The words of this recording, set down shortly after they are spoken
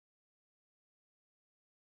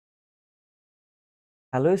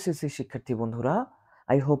Hello SSC শিক্ষার্থী বন্ধুরা,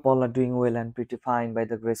 I hope all are doing well and pretty fine by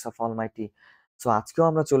the grace of Almighty. So আজকেও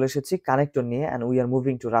আমরা চলে এসেছি কানেক্টর নিয়ে and we are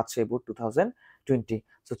moving to Rajshahi board 2020।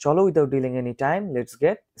 So চলো without dealing any time let's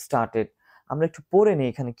get started. আমরা একটু পড়ে নিই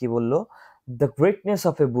এখানে কি বললো। দ্য গ্রেটনেস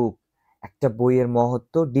অফ এ বুক, একটা বইয়ের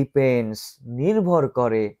মহত্ব ডিপেন্ডস নির্ভর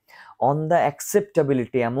করে on the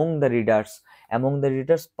acceptability among the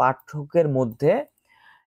readers পাঠকের মধ্যে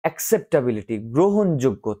অ্যাকসেপ্টেবিলিটি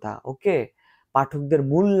গ্রহণযোগ্যতা, ওকে, পাঠকদের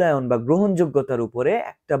মূল্যায়ন বা গ্রহণযোগ্যতার উপরে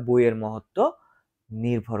একটা বইয়ের মহত্ব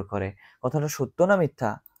নির্ভর করে। কথাটা সত্য না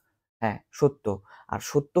মিথ্যা? হ্যাঁ, সত্য। আর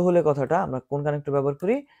সত্য হলে কথাটা আমরা কোন কানেক্টর ব্যবহার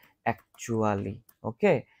করি? অ্যাকচুয়ালি।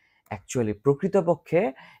 ওকে, অ্যাকচুয়ালি প্রকৃতপক্ষে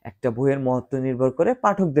একটা বইয়ের মহত্ব নির্ভর করে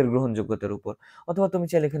পাঠকদের গ্রহণযোগ্যতার উপর। অথবা তুমি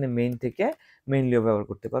চাইলে এখানে মেইন থেকে মেইনলিও ব্যবহার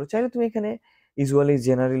করতে পারো, চাইলে তুমি এখানে ইউজুয়ালি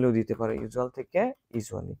জেনারেলও দিতে পারো, ইউজুয়াল থেকে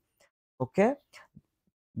ইউজুয়ালি। ওকে,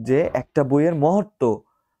 যে একটা বইয়ের মহত্ব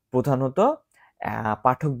প্রধানত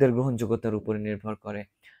পাঠকদের গ্রহণযোগ্যতার উপরে নির্ভর করে।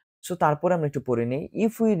 সো তারপরে আমরা একটু পড়ে নিই।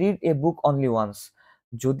 If we read a book only once,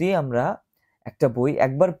 যদি আমরা একটা বই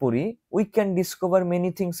একবার পড়ি, we can discover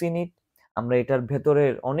many things in it, আমরা এটার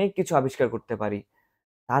ভেতরের অনেক কিছু আবিষ্কার করতে পারি।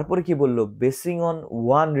 তারপরে কি বললো? বেসিং অন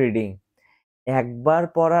ওয়ান রিডিং, একবার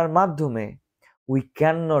পড়ার মাধ্যমে উই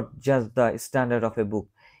ক্যান নট জাজ দ্য স্ট্যান্ডার্ড অফ এ বুক।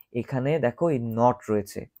 এখানে দেখো এই নট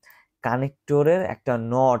রয়েছে, কানেক্টরের একটা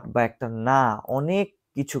নট বা একটা না অনেক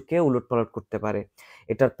কিছুকে উলটপালট করতে পারে,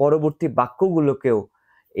 এটার পরবর্তী বাক্যগুলোকেও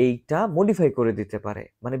এইটা মডিফাই করে দিতে পারে,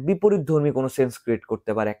 মানে বিপরীত ধর্মী কোনো সেন্স ক্রিয়েট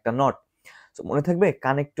করতে পারে একটা নট। তো মনে থাকবে,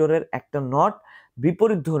 কানেক্টরের একটা নট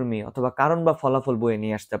বিপরীত ধর্মী অথবা কারণ বা ফলাফল বয়ে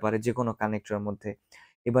নিয়ে আসতে পারে যে কোনো কানেক্টরের মধ্যে।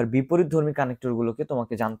 এবার বিপরীত ধর্মী কানেক্টর গুলোকে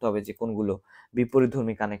তোমাকে জানতে হবে যে কোনগুলো বিপরীত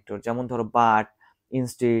ধর্মী কানেক্টর। যেমন ধরো but,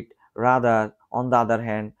 instead, rather, on the other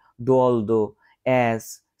hand, দো অলদো, অ্যাজ,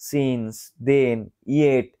 সিন্স, দেন,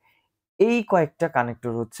 ইয়েট, এই কয়েকটা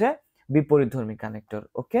কানেক্টর হচ্ছে বিপরীত ধর্মী কানেক্টর।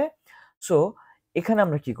 ওকে, সো এখানে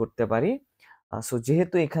আমরা কি করতে পারি? সো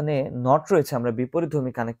যেহেতু এখানে নট রয়েছে, আমরা বিপরীত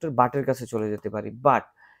ধর্মী কানেক্টর বাটের কাছে চলে যেতে পারি। বাট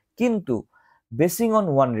কিন্তু বেসিং অন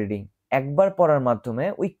ওয়ান রিডিং, একবার পড়ার মাধ্যমে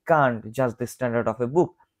উই কান্ট জাজ দ্য স্ট্যান্ডার্ড অফ এ বুক,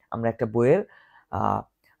 আমরা একটা বইয়ের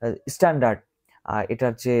স্ট্যান্ডার্ড,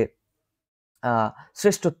 এটার যে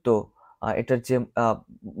শ্রেষ্ঠত্ব, এটার যে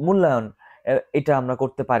মূল্যায়ন, এটা আমরা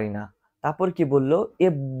করতে পারি না। তারপর কি বললো? এ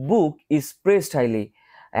বুক ইজ প্রেসড হাইলি,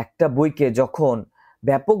 একটা বইকে যখন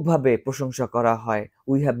ব্যাপকভাবে প্রশংসা করা হয়,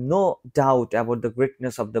 we have no doubt about the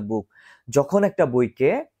greatness of the book, যখন একটা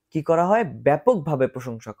বইকে কি করা হয়? ব্যাপকভাবে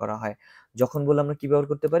প্রশংসা করা হয়। যখন বলে আমরা কি ব্যবহার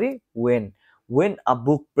করতে পারি? When. When a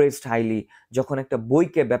book pressed highly, যখন একটা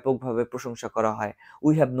বইকে ব্যাপকভাবে প্রশংসা করা হয়,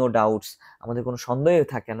 উই হ্যাভ নো ডাউটস, আমাদের কোনো সন্দেহ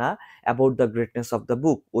থাকে না, about the greatness of the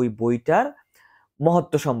book, ওই বইটার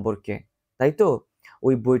মহত্ব সম্পর্কে, তাই তো?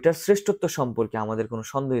 ওই বইটার শ্রেষ্ঠত্ব সম্পর্কে আমাদের কোনো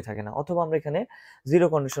সন্দেহই থাকে না। অথবা আমরা এখানে জিরো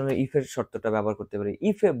কন্ডিশনের ইফের শর্তটা ব্যবহার করতে পারি।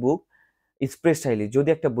 If A book is pressed highly, যদি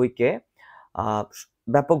একটা বইকে আহ,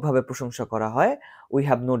 ব্যাপকভাবে প্রশংসা করা হয়, we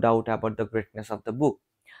have no doubt about the greatness of the book.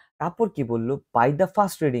 তারপর কি বললো? By the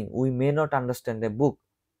first reading we may not understand এ বুক।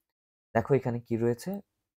 দেখো এখানে কি রয়েছে?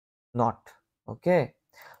 নট। ওকে,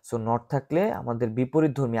 সো নট থাকলে আমাদের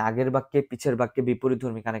বিপরীত ধর্মী, আগের বাক্যে পিছের বাক্যে বিপরীত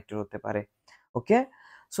ধর্মী কানেক্টর হতে পারে। ওকে,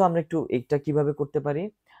 সো আমরা একটু এইটা কিভাবে করতে পারি?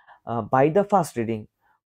 বাই দ্য ফার্স্ট রিডিং,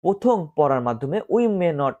 প্রথম পড়ার মাধ্যমে we may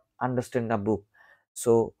not understand the book.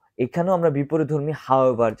 So এখানেও আমরা বিপরীত ধর্মী হাউ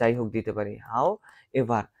এভার, যাই হোক দিতে পারি, হাউ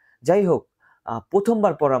এভার, যাই হোক,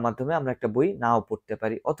 প্রথমবার পড়ার মাধ্যমে আমরা একটা বই নাও পড়তে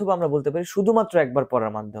পারি, অথবা আমরা বলতে পারি শুধুমাত্র একবার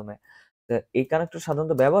পড়ার মাধ্যমে। এই কানেক্টর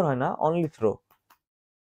সাধারণত ব্যবহার হয় না অনলি থ্রো।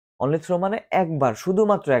 অনলি থ্রো মানে একবার,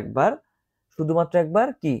 শুধুমাত্র একবার, শুধুমাত্র একবার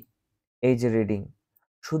কি? এই যে রিডিং,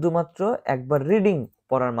 শুধুমাত্র একবার রিডিং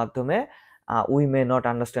পড়ার মাধ্যমে উই মে নট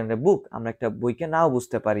আন্ডারস্ট্যান্ড এ বুক, আমরা একটা বইকে নাও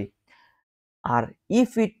বুঝতে পারি। আর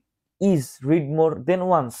if it is read more then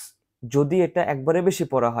once, যদি এটা একবারে বেশি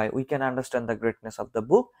পড়া হয়, we can understand the greatness of the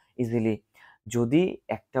book easily, যদি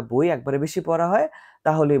একটা বই একবারে বেশি পড়া হয়,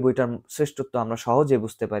 তাহলে এই বইটার শ্রেষ্ঠত্ব আমরা সহজে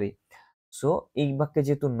বুঝতে পারি। সো এই বাক্যে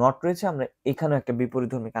যেহেতু নট রয়েছে, আমরা এখানেও একটা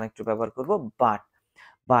বিপরীতধর্মী কানেক্টর ব্যবহার করব, বাট।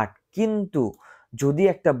 বাট কিন্তু যদি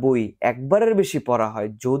একটা বই একবারের বেশি পড়া হয়,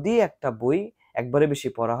 যদি একটা বই একবারে বেশি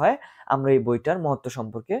পড়া হয়, আমরা এই বইটার মহত্ব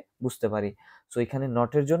সম্পর্কে বুঝতে পারি। সো এখানে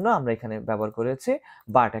নটের জন্য আমরা এখানে ব্যবহার করেছি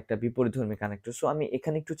বাট, একটা বিপরীতধর্মী কানেক্টর। সো আমি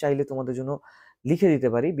এখানে একটু চাইলে তোমাদের জন্য লিখে দিতে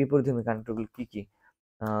পারি বিপরীতধর্মী কানেক্টরগুলো কি কি।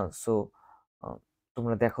 সো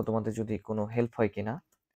তোমরা দেখো তোমাদের যদি কোনো হেল্প হয় কিনা।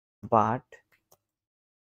 But,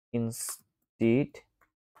 instead,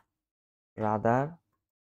 rather,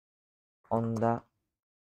 on the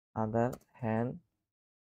other hand,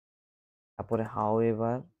 তারপরে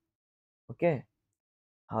হাউএভার, ওকে,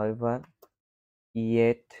 হাউএভার,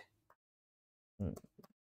 ইয়েট,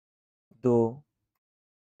 দো,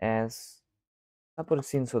 অ্যাজ, তারপরে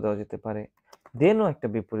সিন্সও দেওয়া যেতে পারে, দেনও একটা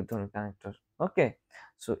বিপরীতধর্মী কানেক্টর। ওকে,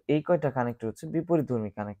 সো এই কয়টা কানেক্টর হচ্ছে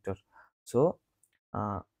বিপরীতধর্মী কানেক্টর। সো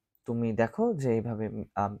তুমি দেখো যে এইভাবে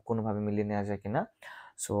কোনোভাবে মিলিয়ে নেওয়া যায় কিনা।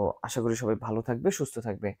 সো আশা করি সবাই ভালো থাকবে, সুস্থ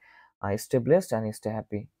থাকবে। Stay blessed and stay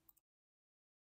happy.